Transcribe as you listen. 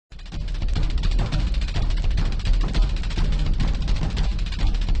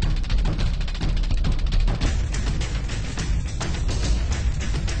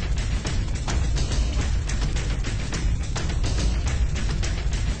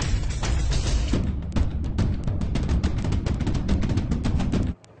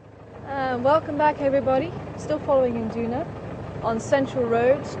Welcome back everybody, still following Induna on Central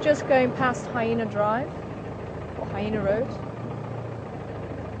Road, just going past Hyena Drive, or Hyena Road.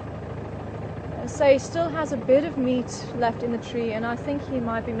 So he still has a bit of meat left in the tree, and I think he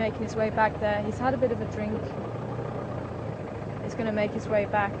might be making his way back there. He's had a bit of a drink. He's going to make his way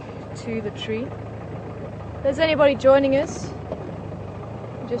back to the tree. If there's anybody joining us,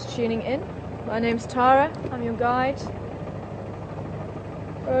 just tuning in, my name's Tara, I'm your guide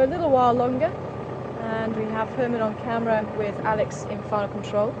for a little while longer, and we have Herman on camera with Alex in final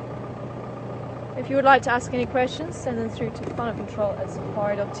control. If you would like to ask any questions, send them through to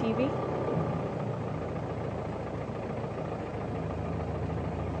finalcontrol@safari.tv.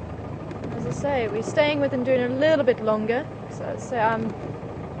 As I say, we're staying with Induna a little bit longer, so I'm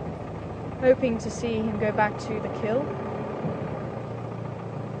hoping to see him go back to the kill,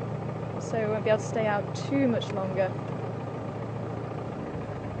 so we won't be able to stay out too much longer.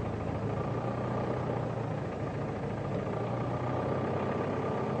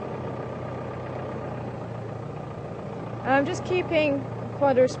 I'm just keeping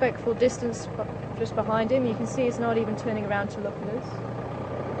quite a respectful distance just behind him. You can see he's not even turning around to look at us.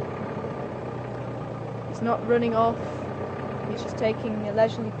 He's not running off, he's just taking a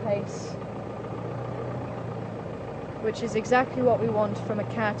leisurely pace, which is exactly what we want from a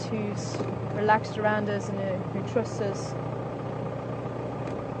cat who's relaxed around us and who trusts us.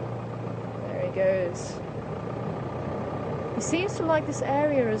 There he goes. He seems to like this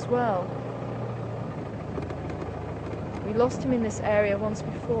area as well. We lost him in this area once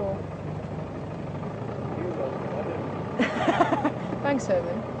before. Thanks,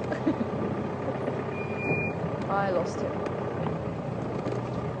 Herman. I lost him.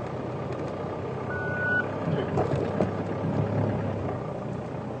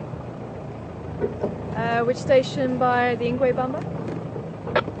 Which station by the Ingwe Bamba?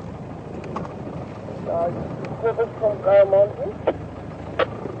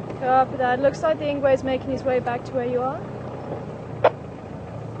 Copy that. Looks like the Ingwe is making his way back to where you are.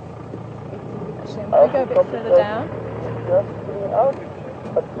 Actually, I'm going to go a bit further down.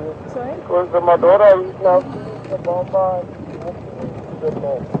 Sorry? Because the Madora is now the Bamba and the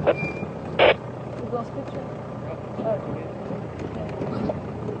north. You've lost picture? Oh.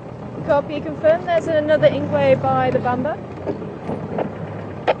 Copy, confirm there's another Ingwe by the Bamba?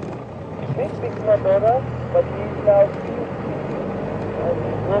 This is Madora, but he's now and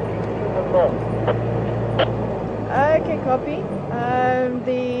he's walking to the north. Okay, copy.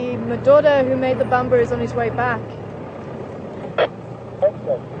 The Madora who made the Bamba is on his way back.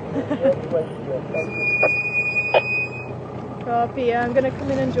 Copy, I'm going to come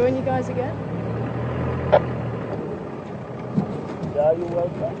in and join you guys again. Yeah, you're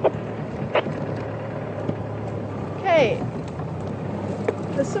welcome. Okay,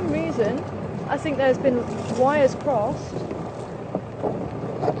 for some reason, I think there's been wires crossed.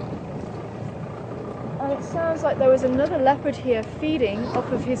 And it sounds like there was another leopard here feeding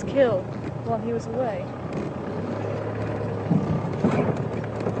off of his kill while he was away.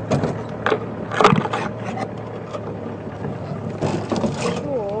 I'm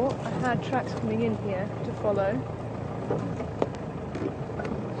sure I had tracks coming in here to follow,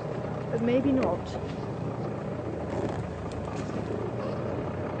 but maybe not.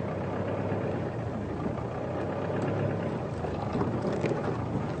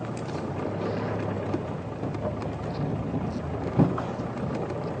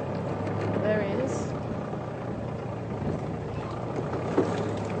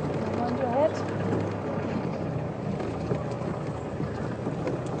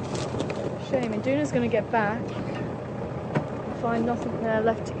 Shame, Induna's going to get back and find nothing there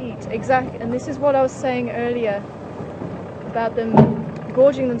left to eat. Exactly, and this is what I was saying earlier about them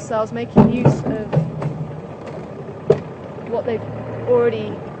gorging themselves, making use of what they've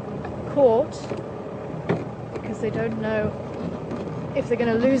already caught, because they don't know if they're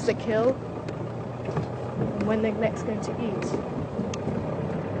going to lose the kill and when they're next going to eat.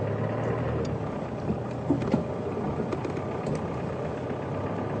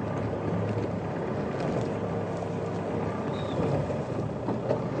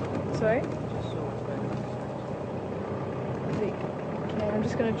 Sorry? Okay, I'm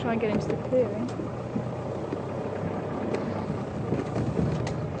just going to try and get into the clearing.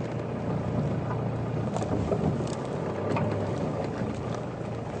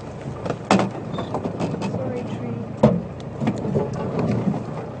 Sorry, tree.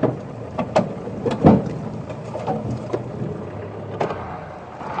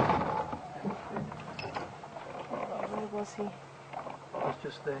 Where was he? He's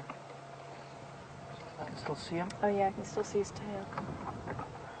just there. I can still see him. Oh yeah, I can still see his tail.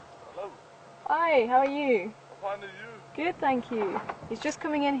 Hello. Hi, how are you? Fine, are you? Good, thank you. He's just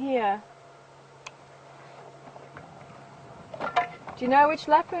coming in here. Do you know which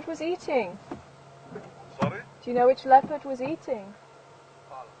leopard was eating? Sorry? Do you know which leopard was eating?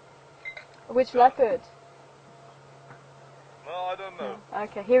 Which leopard? No, I don't know.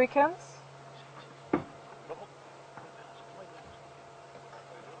 Okay, here he comes.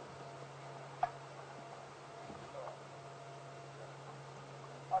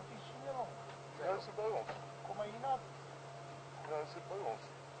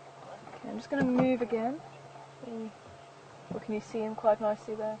 Okay, I'm just going to move again. Or can you see him quite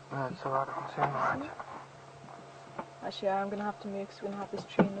nicely there? No, it's alright, I can see him right. Actually, I'm going to have to move because we're going to have this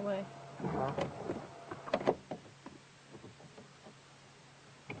tree in the way.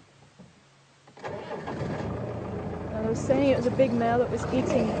 Now, they were saying it was a big male that was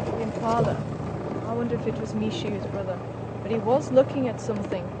eating the impala. I wonder if it was Mishu's brother. But he was looking at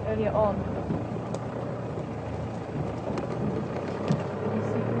something earlier on.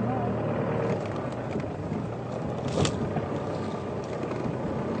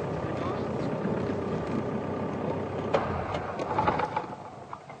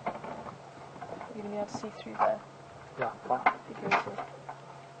 You're going to be able to see through there. Yeah, fine. Be grateful.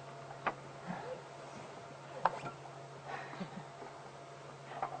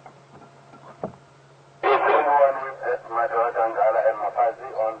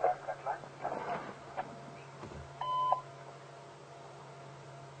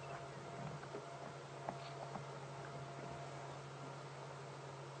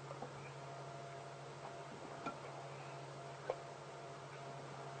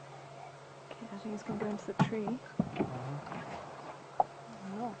 I think he's going to go into the tree. Or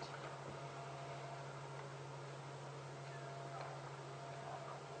not.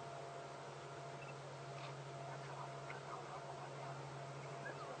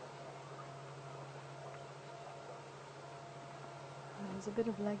 There's a bit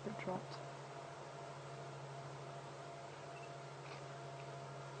of leg that dropped.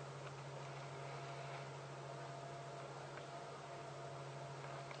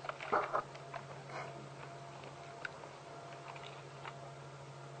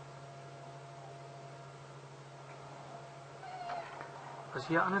 Was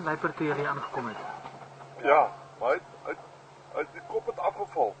hier aan 'n luiper toe jy hier aangekom het? Ja, maar hy die kop het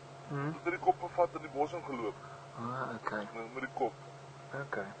afgeval. Hmm? Het die kop gevat in die bos ingeloop. Ah, okay. Met die kop.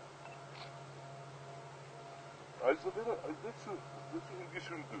 Okay. Hy is dit so ingie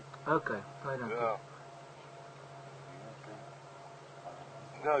so toe. Okay, baie dankie. Ja.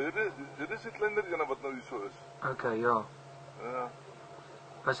 Ja, dit is die kleiner ene wat nou hier so is. Okay, ja. Ja.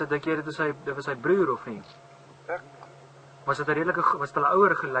 Was dit dink jy dit was sy broer of nie? Ek Was dit 'n redelike was dit 'n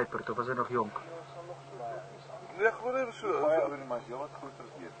ouer luiperd of was hy nog jonk? nee, gewoon even so. Baie ouer, maar jy wat groter as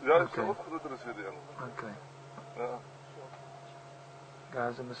dit. Ja, hy is Okay. wat groter as hierdie een. Okay. Ja.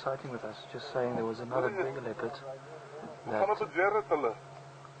 Guys in the sighting with us just saying there was another big leopard. We gaan op die Jared hulle.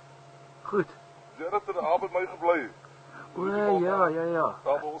 Goed. Jared het daar by my gebly. O ja.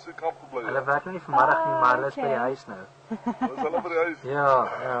 Daar by ons in kamp gebly. Hulle werk nou nie vanmiddag nie, maar hulle is by die huis nou. Dis hulle by die huis. Ja.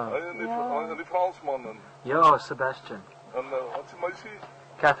 Hy en die Fransman en Ja, Sebastian. wat is die meisie?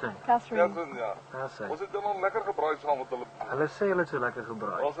 Catherine. Catherine. Catherine, ja. Daar's hy. Ons het dan al lekker gebraai saam met hulle. Hulle sê hulle het so lekker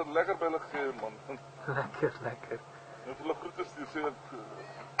gebraai. Ons het lekker by hulle gegee, man. Lekker. Net hulle groete stuur sê dat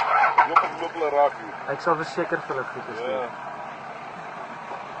loop hulle raak hier. Ek sal verseker vir hulle groete Ja. stuur.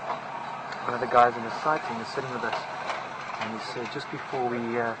 One of the guys in the sighting is sitting with us, and he said just before we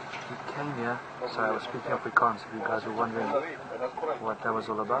came here, so I was speaking Afrikaans if you guys were wondering what that was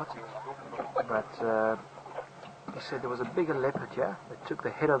all about. But he said there was a bigger leopard here that took the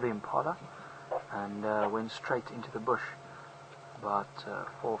head of the impala and went straight into the bush about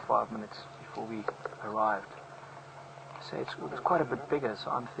 4 or 5 minutes before we arrived. So it was quite a bit bigger,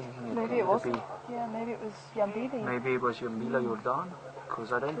 so I'm thinking it Maybe it could wasn't. be Yeah, maybe it was Yambili. maybe it was Yambila Jordan,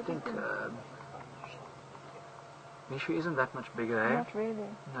 because I don't think Mishu isn't that much bigger, eh? Not really.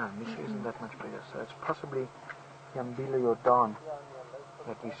 No, Mishu isn't that much bigger, so it's possibly Yambila Jordan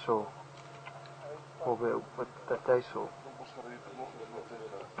that we saw, or that they saw.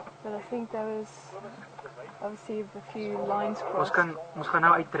 But I think there was obviously a few lines Ons crossed. gaan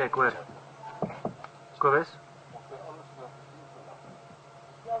nou uittrek, hoor. Kobus?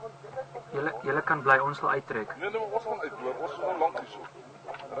 Julle kan bly, ons sal uittrek. Nee, maar ons gaan uit, hoor. Ons is nou lank hier so.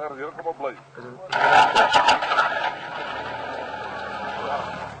 Reg, hier kom maar bly. Is dit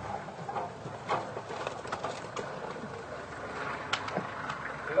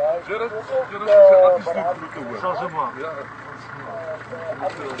Jared sê ek is nie groete hoor. sal so maak. Ja.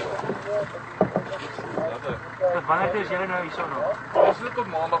 Tot wanneer is jullie nou hierso nog? Ons zit tot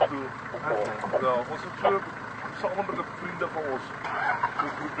maandag toe. Okay. Ja, ons het so samen met de vrienden van ons.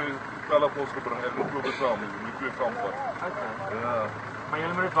 Die pelle op ons gebring. Ek loop dit saam, die twee kampen. Okay. Ja. Maar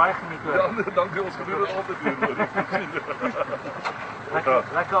jullie moeten het baie geniet hoor. Ja, nee, dankie, ons gedoen het altyd hier.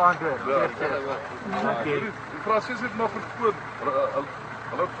 Lekker aandeel. Die Fransies het maar verkoop.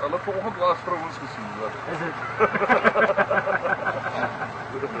 Hulle het vanoggend laas vrouwens gesien. Is het?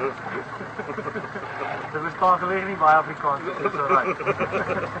 Er bestaan gelukkig niet bij Afrikaans. Dat is alright.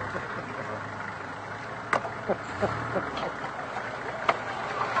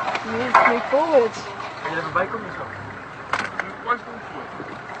 Move forward. En je er voorbij komt niet zo. Waar is het voor?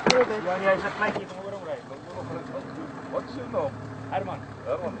 A little bit. Ja, jij is een kleintje van waarom rijden. Wat is je naam? Herman.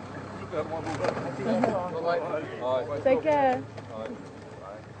 Herman. Herman, hoe Take care.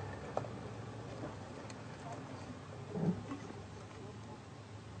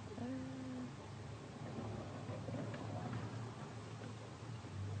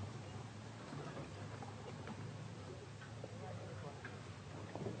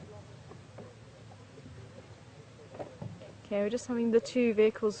 Okay, we're just having the two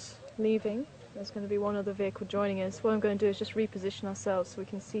vehicles leaving. There's going to be one other vehicle joining us. What I'm going to do is just reposition ourselves so we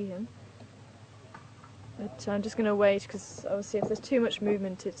can see him. But I'm just going to wait because obviously if there's too much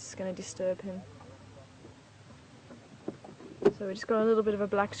movement it's going to disturb him. So we just got a little bit of a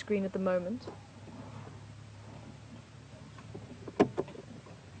black screen at the moment.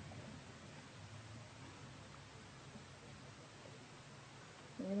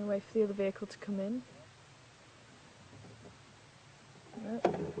 I'm going to wait for the other vehicle to come in.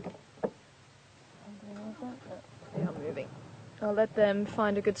 They are moving. I'll let them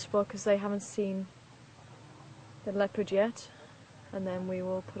find a good spot because they haven't seen the leopard yet, and then we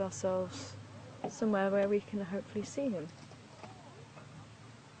will put ourselves somewhere where we can hopefully see him.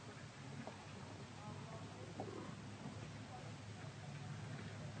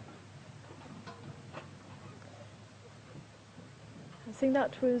 I think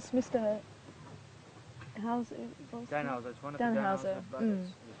that was Mr. How's it? Danhauser, it's one of Danhauser. the Danhauser brothers.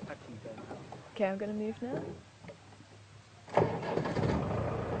 It's actually Danhauser. Okay, I'm going to move now.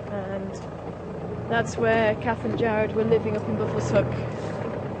 And that's where Kath and Jared were living up in Buffalo's Hook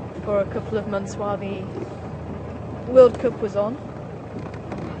for a couple of months while the World Cup was on.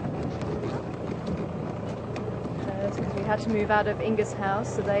 Because we had to move out of Inga's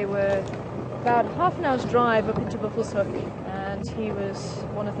house, so they were about half an hour's drive up into Buffalo's Hook, and he was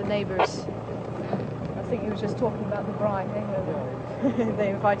one of the neighbours. I think he was just talking about the bride. They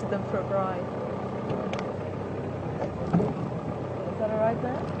invited them for a bride. Is that alright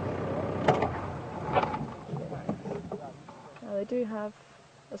there? Now they do have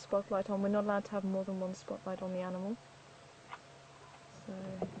a spotlight on. We're not allowed to have more than one spotlight on the animal, so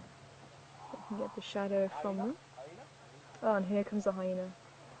we can get the shadow from them. Oh, and here comes the hyena.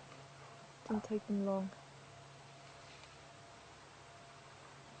 Didn't take them long.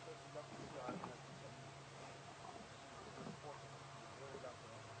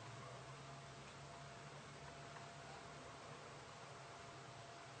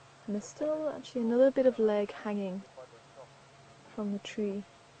 And there's still actually another bit of leg hanging from the tree.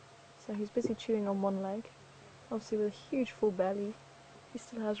 So he's busy chewing on one leg. Obviously with a huge full belly, he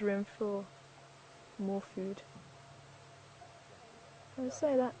still has room for more food. I would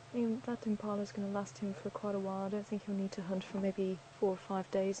say that that impala is going to last him for quite a while. I don't think he'll need to hunt for maybe 4 or 5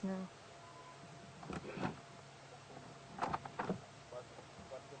 days now.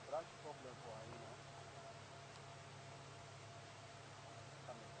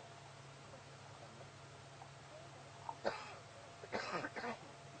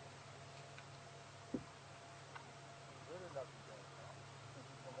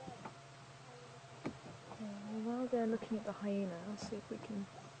 While they're looking at the hyena, I'll see if we can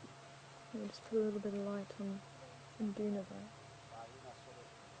just put a little bit of light on Duna there.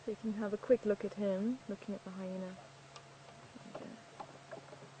 So you can have a quick look at him, looking at the hyena.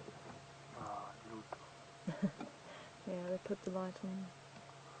 Yeah, they put the light on.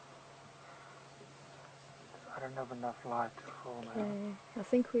 I don't have enough light for me. Okay, I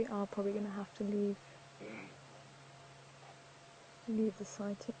think we are probably going to have to leave the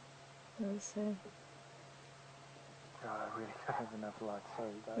sighting. Let's say. Yeah, I really don't have enough light, sorry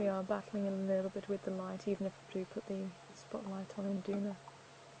guys. We are battling a little bit with the light, even if we do put the spotlight on in Duna.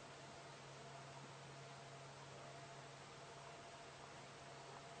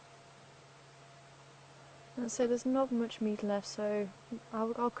 So there's not much meat left, so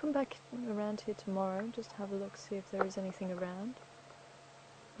I'll come back around here tomorrow, just have a look, see if there is anything around.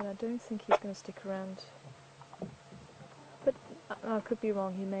 But I don't think he's going to stick around. But I could be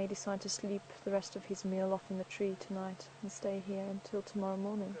wrong, he may decide to sleep the rest of his meal off in the tree tonight and stay here until tomorrow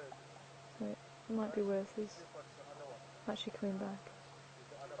morning. So it might be worth his actually coming back.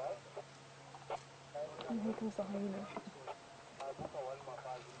 And here comes the hyena.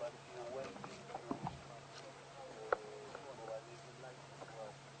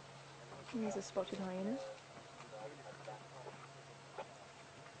 Here's a spotted hyena.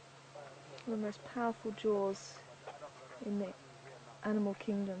 One of the most powerful jaws in the animal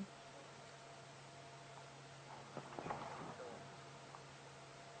kingdom.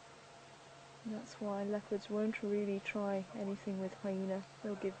 And that's why leopards won't really try anything with hyena.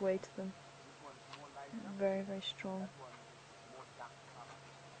 They'll give way to them. They're very, very strong.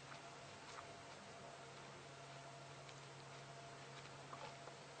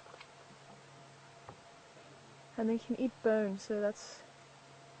 And they can eat bone, so that's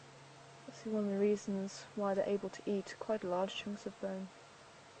one of the reasons why they're able to eat quite large chunks of bone,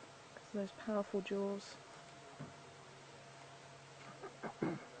 because of those powerful jaws.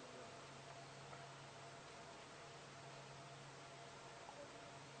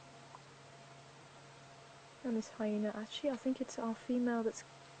 And this hyena, actually I think it's our female that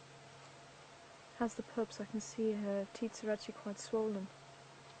has the pups. I can see her teats are actually quite swollen.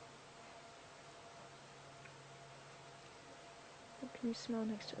 What can you smell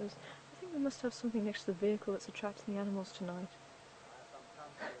next to us? I think we must have something next to the vehicle that's attracting the animals tonight.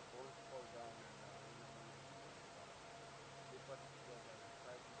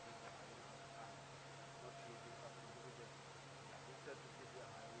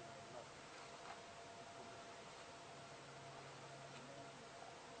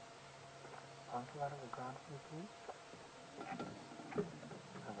 Uncle out of the ground for me, please. Have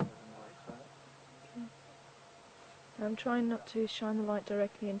a look on the right side. Okay. I'm trying not to shine the light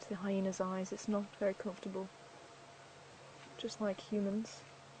directly into the hyena's eyes. It's not very comfortable. Just like humans.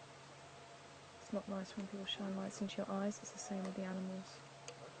 It's not nice when people shine lights into your eyes. It's the same with the animals.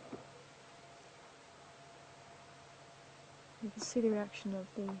 You can see the reaction of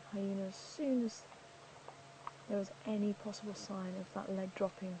the hyena as soon as there was any possible sign of that leg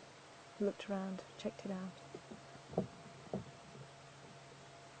dropping. Looked around, checked it out.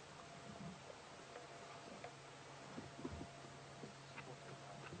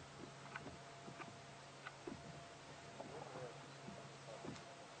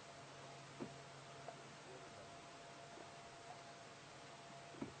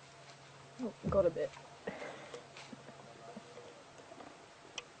 Oh, got a bit.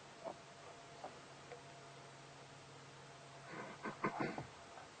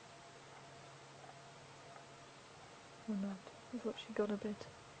 Or not. I thought she got a bit.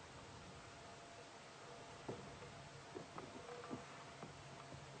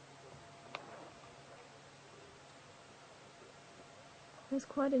 It's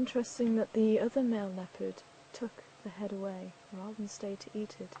quite interesting that the other male leopard took the head away rather than stay to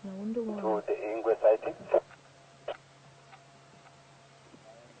eat it, and I wonder why. To the English sighting.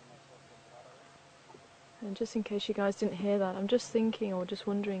 And just in case you guys didn't hear that, I'm just thinking or just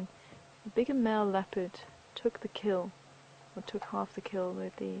wondering, the bigger male leopard took the kill, or took half the kill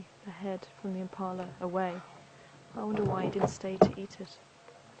with the head from the impala away. I wonder why he didn't stay to eat it.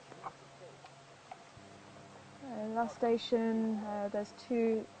 Last station, there's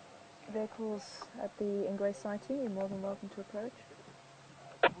 2 vehicles at the Ingray sighting. You're more than welcome to approach.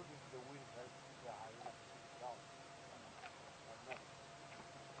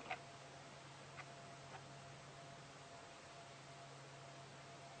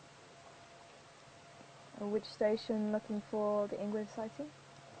 Which station looking for the Ingray sighting?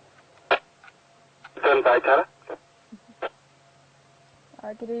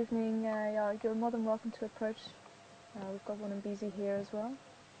 Good evening. Yeah, you're more than welcome to approach. We've got one in BZ here as well.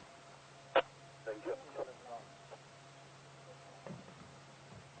 Thank you.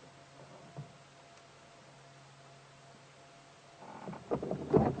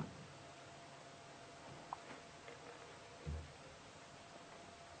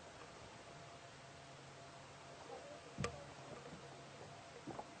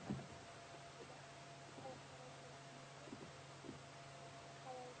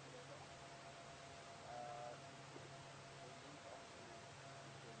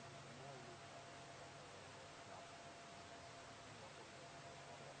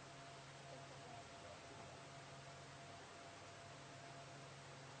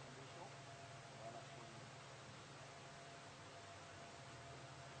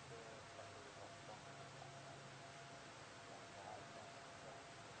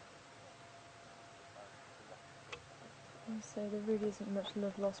 So there really isn't much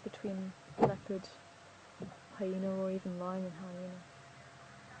love lost between leopard, hyena or even lion and hyena.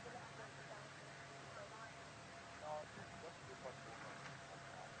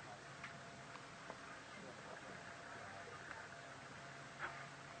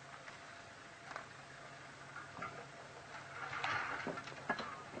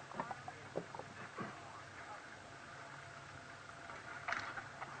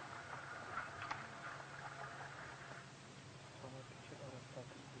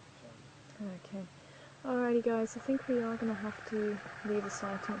 Okay. Alrighty guys, I think we are going to have to leave the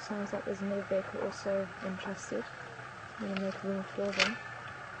sighting. It sounds like there's another vehicle also interested. I'm going to make room for them.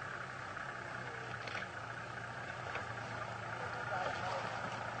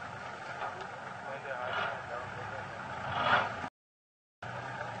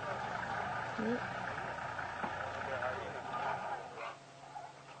 Yep.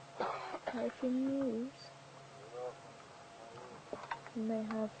 If he moves, we may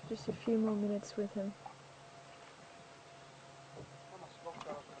have just a few more minutes with him.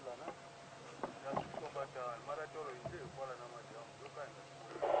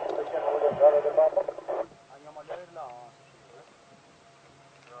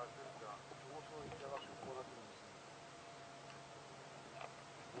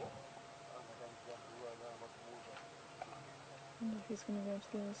 I wonder if he's going to go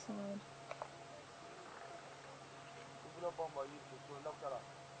to the other side.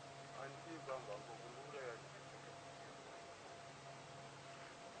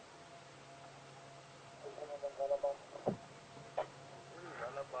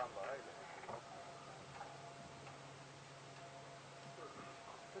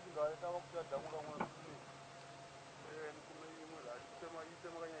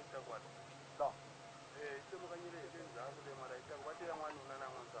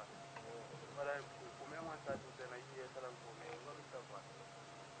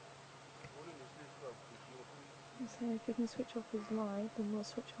 So if we can switch off his light, then we'll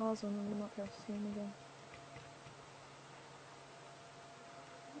switch ours on and we might be able to see him again.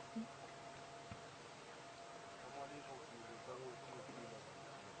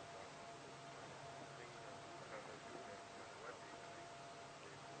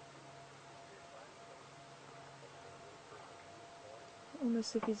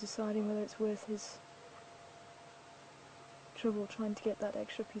 Almost if he's deciding whether it's worth his trouble trying to get that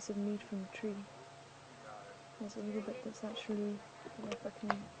extra piece of meat from the tree. There's a little bit that's actually, I don't know if I can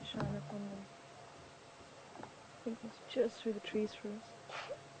shine up on them. I think it's just through the trees for us.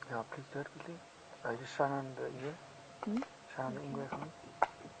 Yeah, please do it quickly. Just shine on the ear. Shine on the ingwe for me.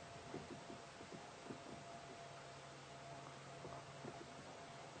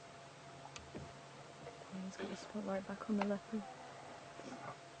 Yeah, he's got the spotlight back on the leopard.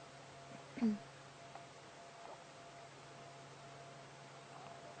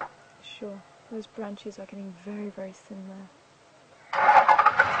 Sure, those branches are getting very, very thin there.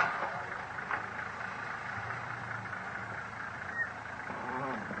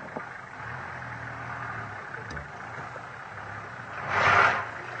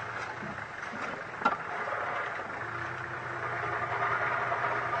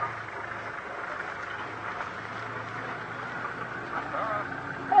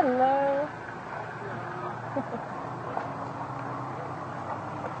 Hello!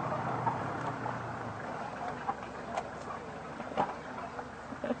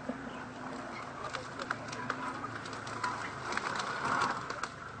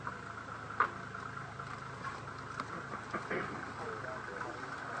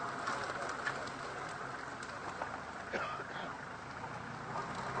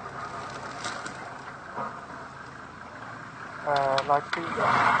 Light speed. Good.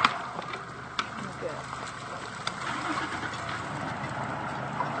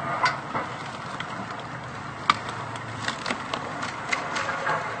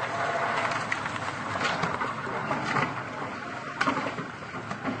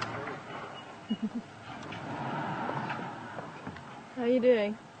 How are you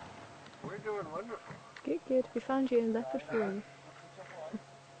doing? We're doing wonderful. Good, good. We found you a leopard for you.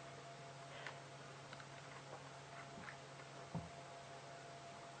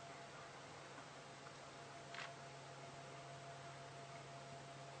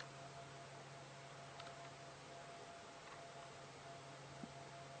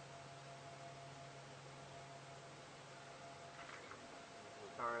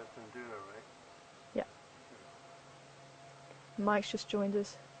 SAST and Duna, right? Yeah. Mike's just joined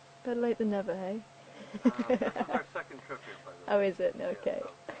us. Better late than never, hey? This is our second trip here, by the way. Oh, is it? Okay. Yeah,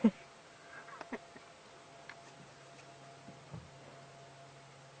 so.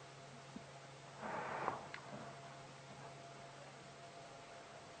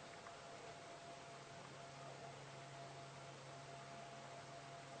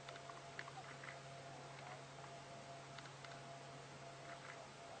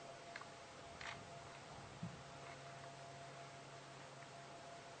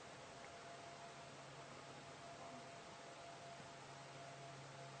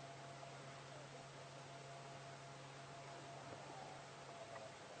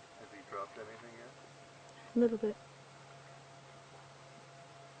 dropped anything yet? A little bit.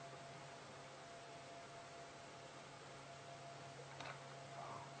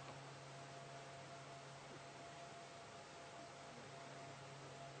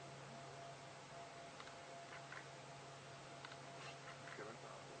 Get it?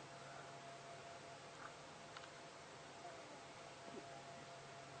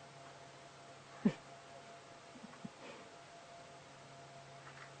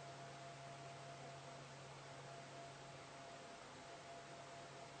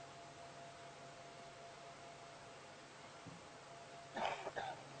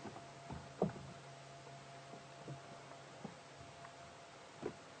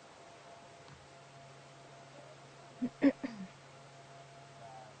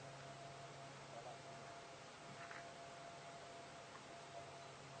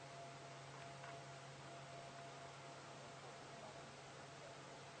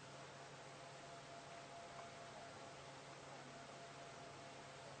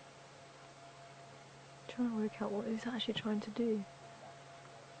 Trying to work out what he's actually trying to do.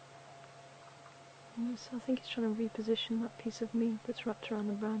 Yes, I think he's trying to reposition that piece of meat that's wrapped around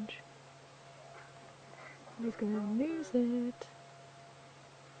the branch. And he's going to lose it.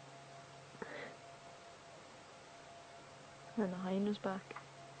 And the hyena's back.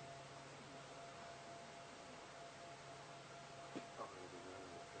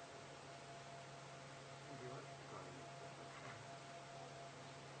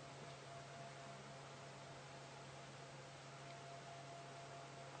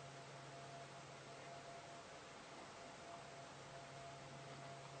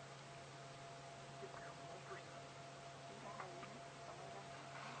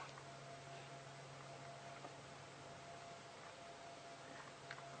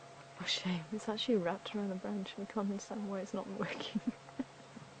 Oh shame, it's actually wrapped around the branch and I can't understand why it's not working.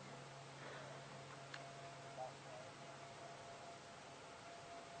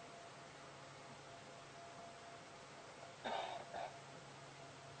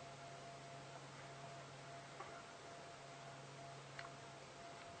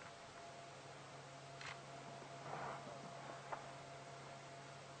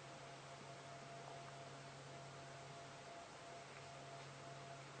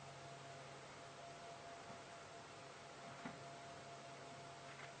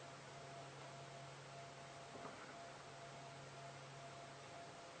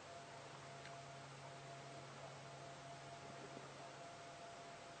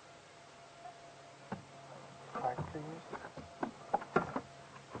 Crack things?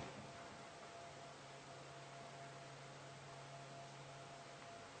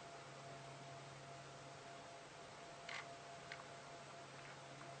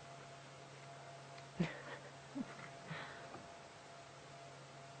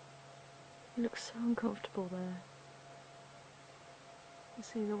 He looks so uncomfortable there. You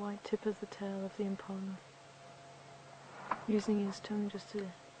see the white tip of the tail of the impala, using his tongue just to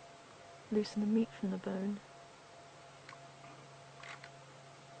loosen the meat from the bone.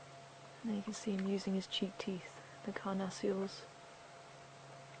 And then you can see him using his cheek teeth, the carnassials.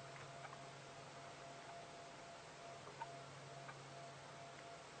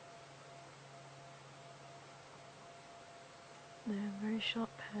 They're a very sharp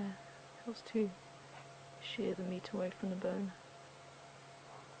pair. Helps to shear the meat away from the bone.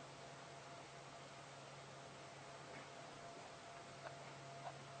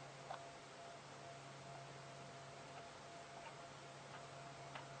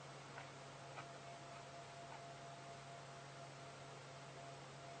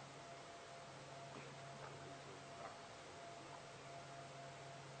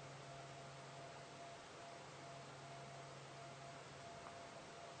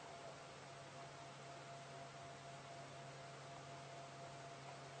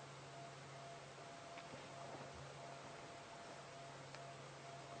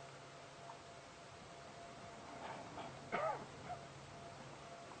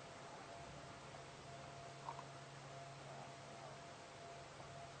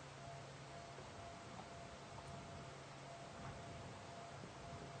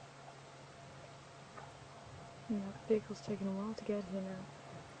 Yeah, the vehicle's taking a while to get here now.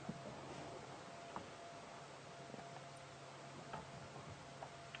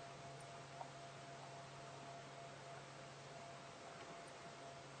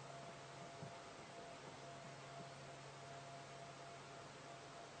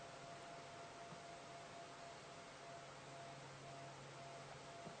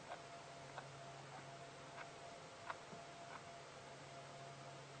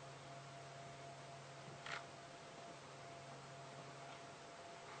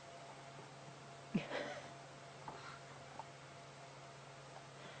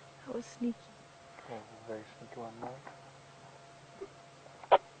 was sneaky. That was a very sneaky one, Mike.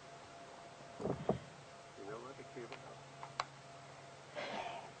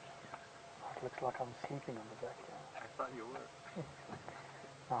 It looks like I'm sleeping on the back here. I thought you were.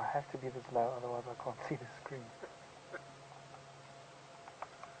 No, I have to be this low, otherwise I can't see the screen.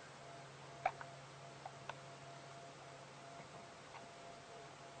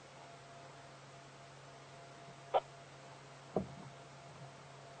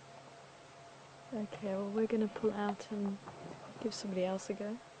 Okay, well we're going to pull out and give somebody else a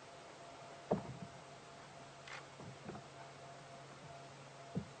go.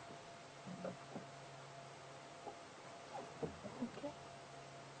 Okay.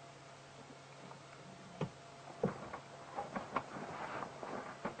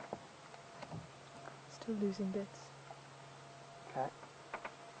 Still losing bits. Okay,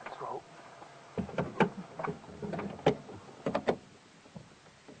 let's roll.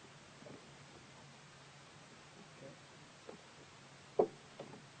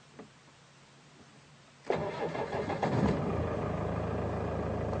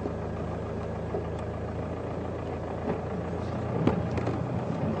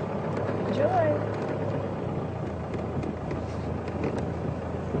 Enjoy!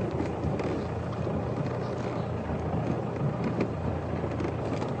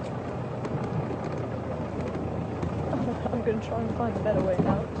 I'm going to try and find a better way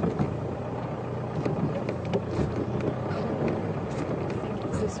out. I think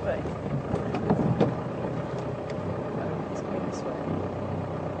it's this way. No, it's going this way.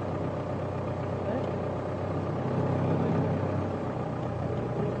 No?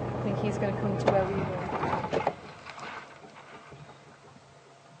 I think he's going to come to where we were.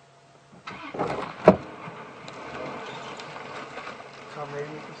 So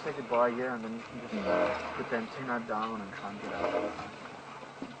maybe you can say goodbye here and then you can just put the antenna down and try and get out.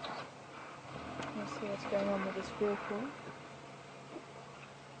 Let's see what's going on with this vehicle.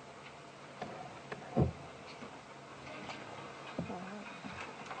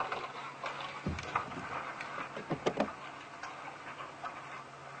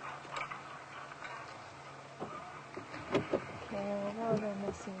 Okay, well while they're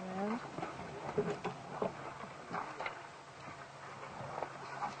messing around.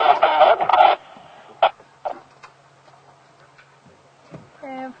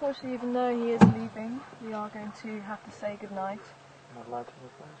 Okay, unfortunately, even though he is leaving, we are going to have to say goodnight. Not light in the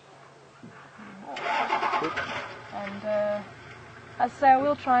face. And as I say, I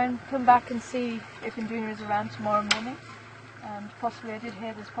will try and come back and see if Induna is around tomorrow morning. And possibly, I did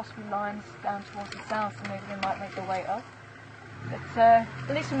hear there's possibly lines down towards the south, so maybe they might make their way up. But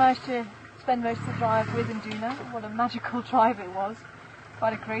at least we managed to spend most of the drive with Induna. What a magical drive it was.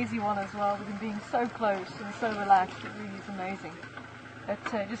 Quite a crazy one as well, with him being so close and so relaxed. It really is amazing.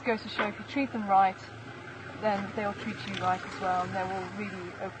 It just goes to show if you treat them right, then they'll treat you right as well, and they will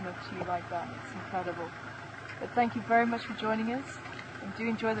really open up to you like that. It's incredible. But thank you very much for joining us, and do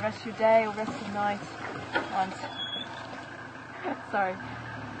enjoy the rest of your day or rest of the night. And sorry,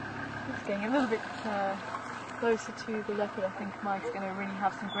 it's getting a little bit closer to the leopard. I think Mike's going to really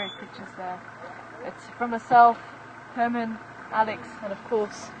have some great pictures there. It's from myself, Herman, Alex, and of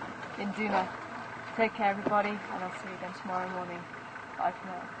course Induna. Take care everybody, and I'll see you again tomorrow morning. Bye for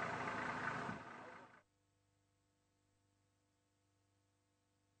now.